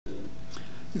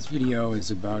This video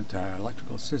is about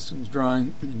electrical systems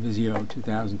drawing in Visio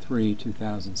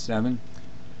 2003-2007.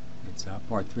 It's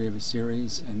part 3 of a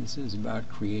series, and this is about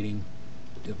creating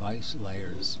device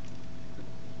layers.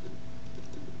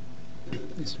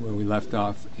 This is where we left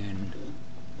off in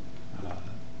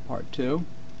part 2.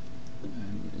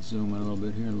 And we're going to zoom in a little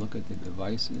bit here and look at the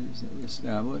devices that we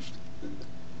established.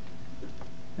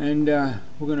 And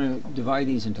we're going to divide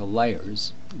these into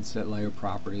layers and set layer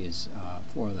properties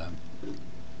for them.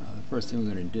 The first thing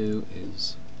we're going to do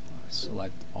is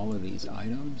select all of these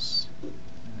items,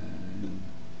 and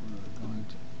we're going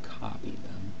to copy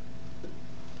them.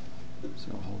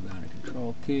 So hold down a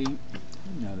control key.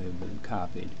 Now they've been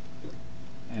copied.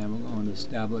 And we're going to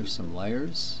establish some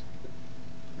layers,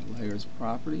 layers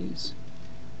properties,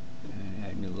 and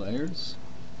add new layers.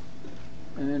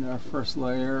 And our first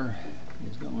layer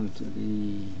is going to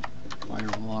be fire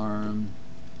alarm,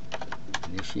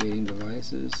 initiating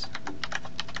devices.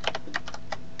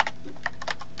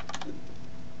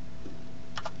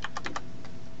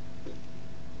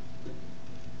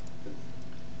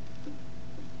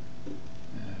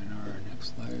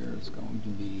 Layer is going to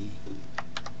be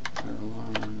fire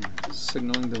alarm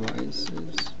signaling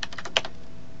devices.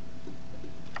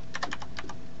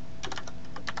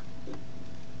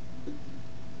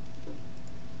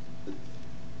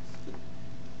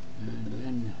 And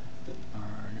then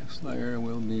our next layer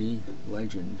will be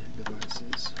legend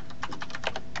devices.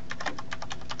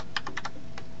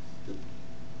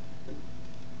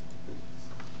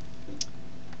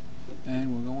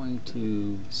 And we're going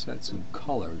to set some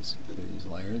colors for these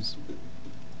layers.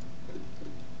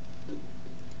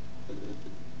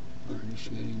 Our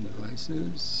initiating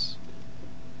devices.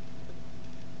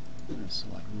 I'm going to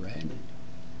select red.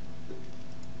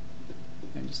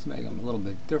 And just to make them a little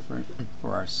bit different,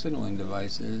 for our signaling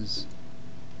devices,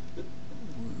 we're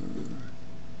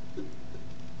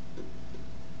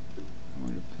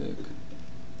going to pick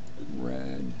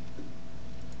red.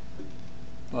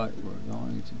 But we're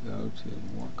going to go to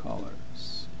more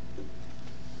colors.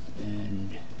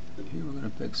 And here we're going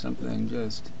to pick something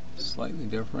just slightly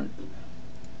different.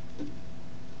 And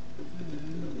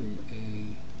it'll be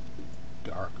a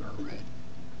darker red.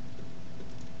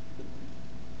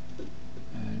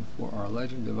 And for our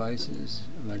legend devices,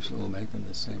 eventually we'll make them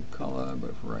the same color,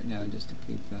 but for right now, just to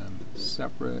keep them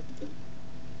separate,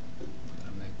 we're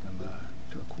going to make them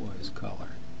a turquoise color.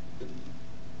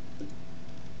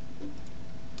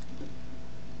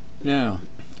 Now,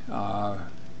 we're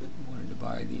going to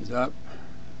divide these up.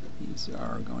 These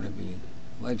are going to be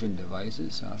legend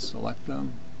devices, so I'll select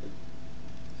them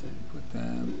and put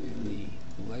them in the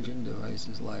legend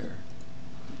devices layer.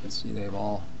 You can see they've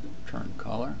all turned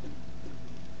color.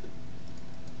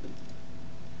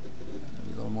 I'm going to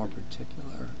be a little more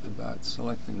particular about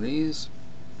selecting these.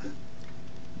 I'm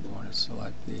going to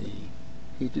select the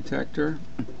heat detector,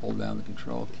 hold down the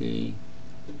control key,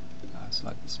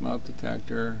 select the smoke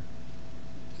detector,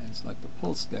 and select the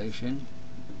pull station,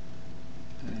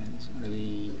 and it's going to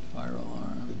be fire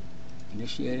alarm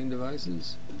initiating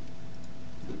devices.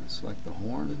 I'm going to select the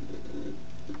horn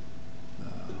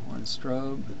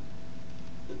strobe,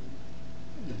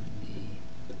 and the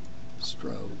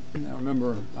strobe. Now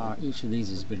remember, each of these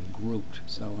has been grouped,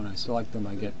 so when I select them,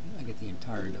 I get the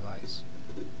entire device.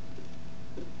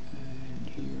 And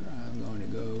here I'm going to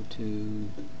go to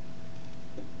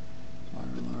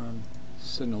fire alarm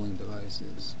signaling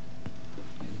devices,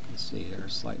 and you can see they're a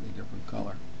slightly different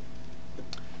color.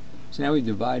 So now we've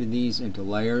divided these into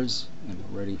layers and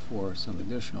we're ready for some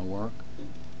additional work.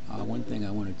 One thing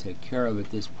I want to take care of at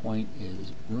this point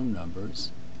is room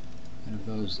numbers, and if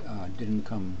those didn't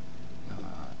come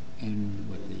in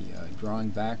with the drawing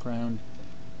background,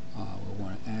 we'll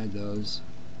want to add those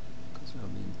because that'll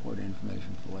be important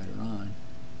information for later on.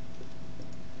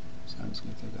 So I'm just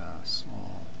going to take a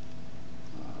small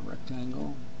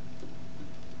rectangle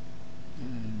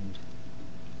and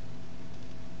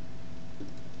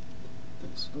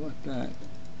select that,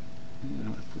 and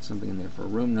I'm going to put something in there for a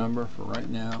room number. For right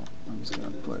now, I'm just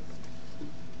going to put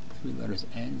 3 letters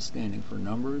N standing for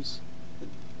numbers.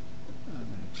 I'm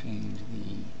going to change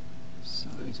the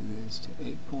size of this to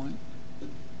 8 point.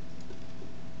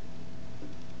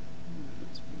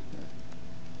 Let's make that.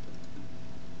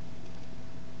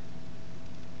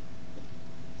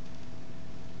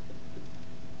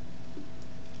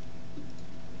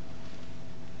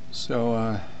 So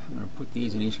I'm going to put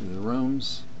these in each of the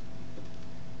rooms.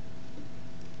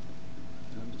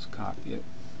 And I'll just copy it,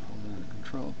 hold down the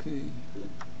control key.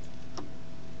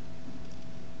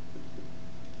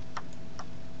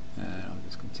 And I'll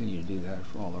just continue to do that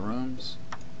for all the rooms.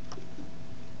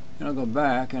 And I'll go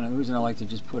back, and the reason I like to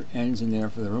just put ends in there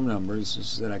for the room numbers is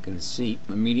so that I can see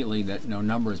immediately that no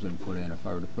number has been put in. If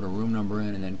I were to put a room number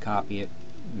in and then copy it,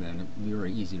 then it would be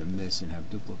very easy to miss and have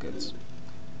duplicates.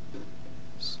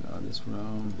 So this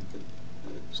room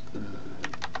is going to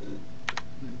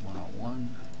be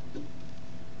 101.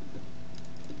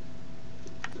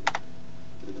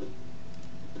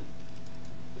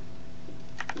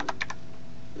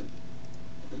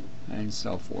 And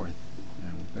so forth.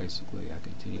 And basically I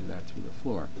continue that through the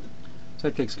floor. So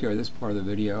that takes care of this part of the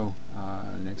video.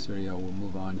 Next video we'll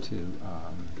move on to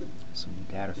some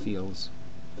data fields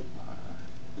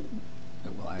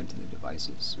that we'll add to the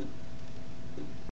devices.